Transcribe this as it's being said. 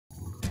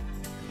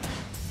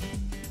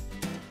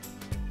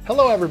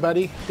Hello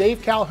everybody,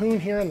 Dave Calhoun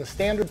here in the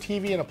Standard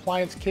TV and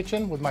Appliance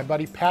kitchen with my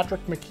buddy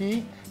Patrick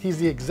McKee. He's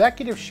the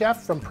executive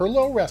chef from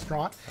Perlo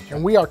Restaurant,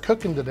 and we are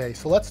cooking today.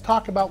 So let's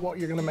talk about what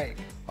you're gonna make.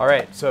 All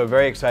right, so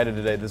very excited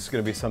today. This is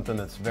gonna be something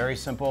that's very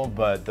simple,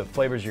 but the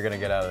flavors you're gonna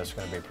get out of this are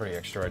gonna be pretty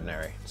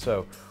extraordinary.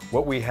 So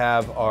what we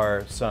have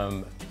are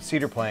some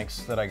cedar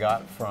planks that I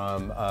got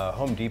from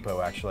Home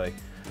Depot, actually.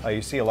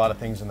 You see a lot of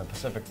things in the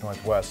Pacific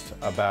Northwest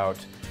about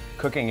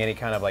cooking any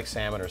kind of like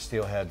salmon or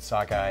steelhead,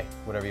 sockeye,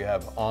 whatever you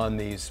have on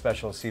these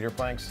special cedar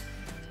planks.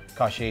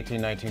 Cost you $18,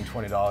 $19,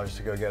 $20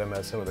 to go get them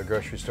at some of the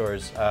grocery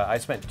stores. I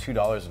spent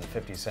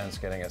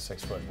 $2.50 getting a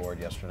 6-foot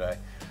board yesterday.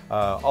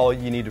 All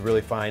you need to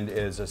really find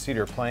is a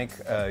cedar plank,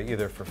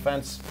 either for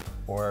fence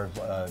or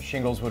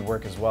shingles would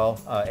work as well,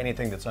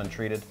 anything that's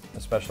untreated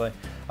especially.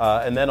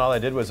 And then all I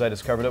did was I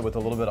just covered it with a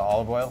little bit of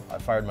olive oil. I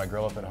fired my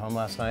grill up at home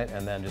last night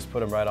and then just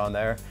put them right on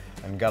there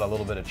and got a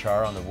little bit of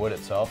char on the wood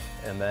itself,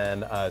 and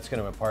then it's going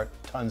to impart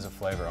tons of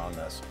flavor on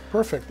this.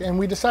 Perfect, and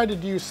we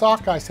decided to use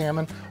sockeye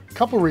salmon. A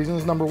couple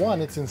reasons. Number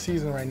one, it's in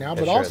season right now,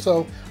 but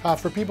also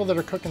for people that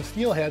are cooking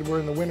steelhead, we're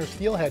in the winter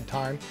steelhead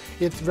time,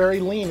 it's very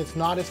lean. It's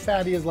not as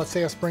fatty as, let's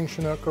say, a spring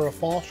Chinook or a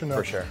fall Chinook.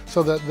 For sure.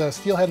 So the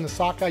steelhead and the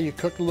sockeye, you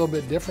cook a little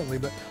bit differently,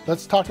 but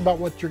let's talk about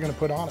what you're going to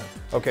put on it.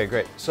 Okay,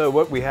 great. So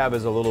what we have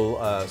is a little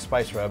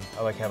spice rub.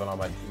 I like having all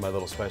my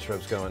little spice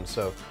rubs going.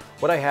 So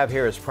what I have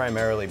here is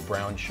primarily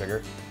brown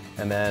sugar.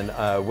 And then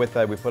with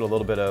that, we put a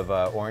little bit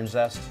of orange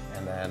zest,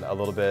 and then a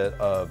little bit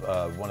of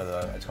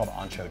it's called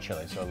ancho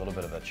chili, so a little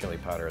bit of a chili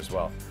powder as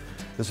well.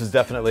 This is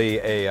definitely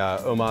a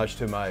homage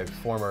to my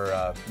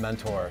former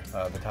mentor,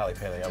 Vitaly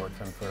Paley. I worked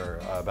with him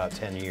for about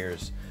 10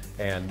 years,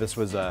 and this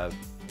was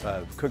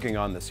cooking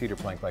on the cedar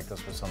plank like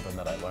this was something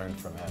that I learned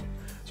from him.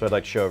 So I'd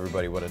like to show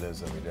everybody what it is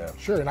that we do.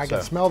 Sure, and I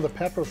can smell the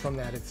pepper from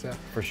that. It's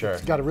for sure.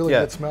 It's got a really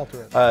good smell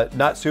to it.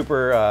 Not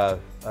super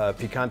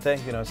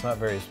picante, you know, it's not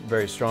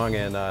very strong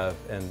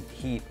in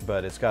heat,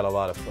 but it's got a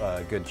lot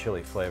of good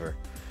chili flavor.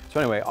 So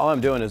anyway, all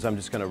I'm doing is I'm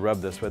just going to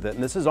rub this with it,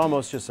 and this is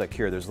almost just a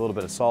cure. There's a little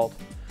bit of salt,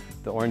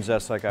 the orange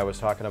zest like I was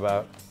talking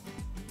about.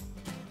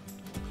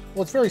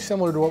 Well, it's very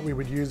similar to what we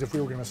would use if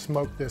we were going to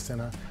smoke this in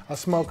a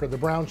smoker. The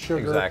brown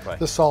sugar,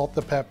 the salt,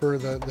 the pepper,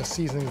 the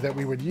seasonings that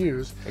we would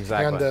use.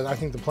 Exactly. And I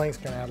think the plank's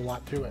going to add a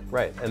lot to it.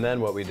 Right, and then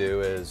what we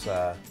do is,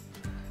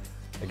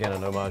 again,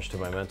 an homage to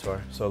my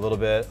mentor. So a little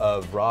bit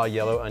of raw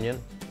yellow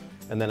onion,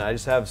 and then I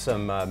just have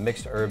some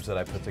mixed herbs that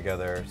I put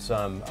together.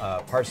 Some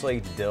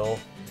parsley, dill,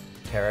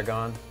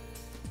 tarragon,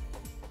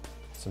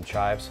 some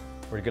chives.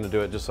 We're going to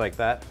do it just like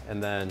that,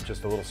 and then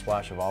just a little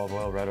splash of olive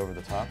oil right over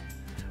the top.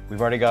 We've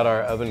already got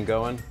our oven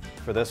going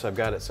for this. I've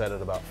got it set at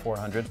about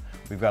 400.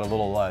 We've got a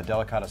little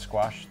delicata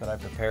squash that I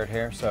prepared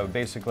here. So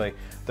basically,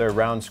 they're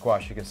round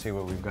squash. You can see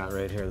what we've got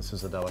right here. This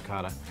is the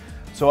delicata.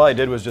 So all I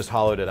did was just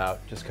hollowed it out,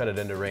 just cut it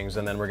into rings,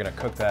 and then we're gonna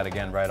cook that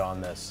again right on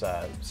this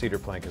cedar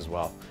plank as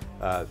well.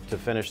 To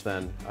finish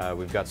then,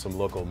 we've got some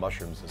local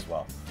mushrooms as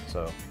well.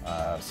 So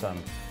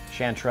some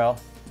chanterelle,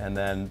 and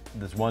then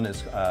this one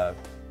is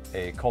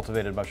a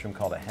cultivated mushroom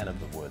called a hen of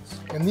the woods.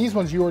 And these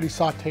ones you already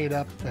sauteed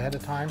up ahead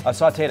of time? I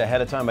sauteed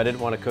ahead of time. I didn't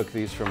want to cook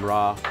these from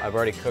raw. I've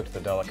already cooked the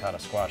delicata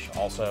squash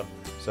also,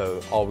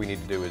 so all we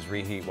need to do is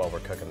reheat while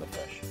we're cooking the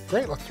fish.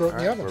 Great, let's throw it in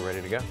the oven. We're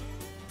ready to go.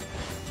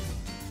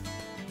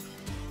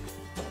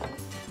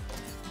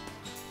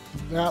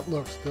 That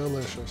looks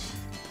delicious.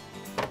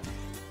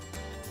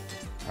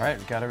 All right,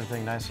 got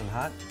everything nice and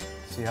hot.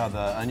 See how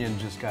the onion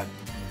just got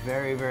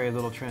very, very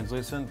little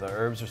translucent. The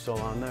herbs are still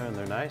on there and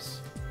they're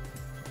nice.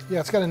 Yeah,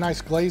 it's got a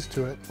nice glaze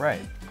to it.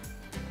 Right.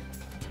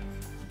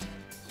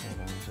 So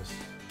then just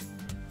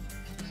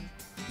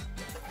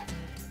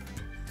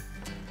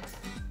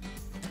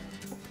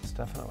it's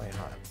definitely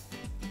hot.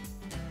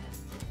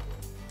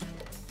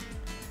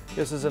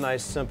 This is a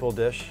nice, simple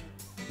dish.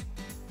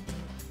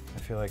 I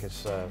feel like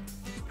it's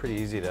pretty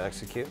easy to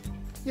execute.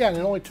 Yeah, and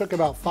it only took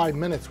about 5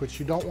 minutes, which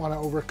you don't want to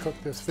overcook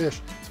this fish,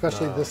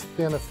 especially this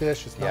thin of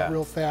fish. It's not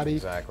real fatty.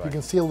 Exactly. You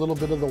can see a little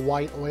bit of the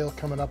white oil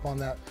coming up on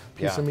that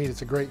piece of meat.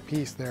 It's a great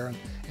piece there,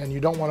 and you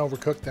don't want to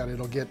overcook that.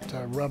 It'll get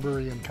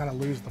rubbery and kind of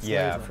lose the flavor.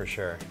 Yeah, for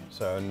sure.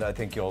 So and I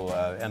think you'll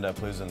end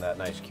up losing that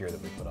nice cure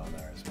that we put on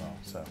there as well.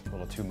 So a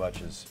little too much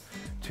is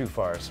too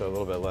far, so a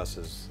little bit less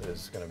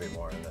is going to be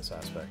more in this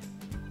aspect.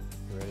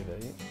 You ready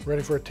to eat?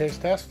 Ready for a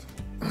taste test?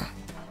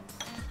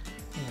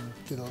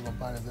 Get a little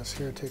bite of this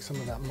here, take some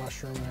of that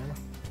mushroom there.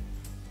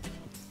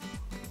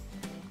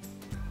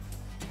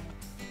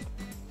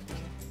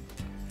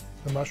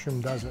 The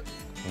mushroom does it.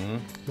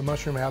 The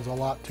mushroom adds a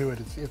lot to it.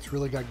 It's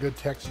really got good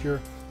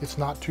texture. It's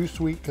not too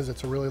sweet because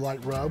it's a really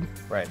light rub.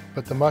 Right.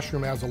 But the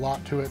mushroom adds a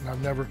lot to it, and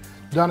I've never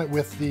done it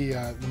with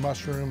the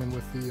mushroom and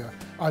with the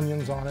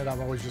onions on it. I've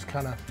always just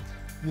kind of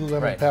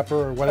lemon pepper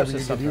or whatever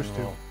you get used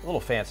to. A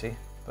little fancy,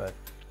 but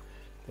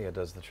I think it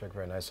does the trick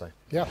very nicely.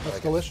 Yeah,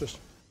 that's delicious.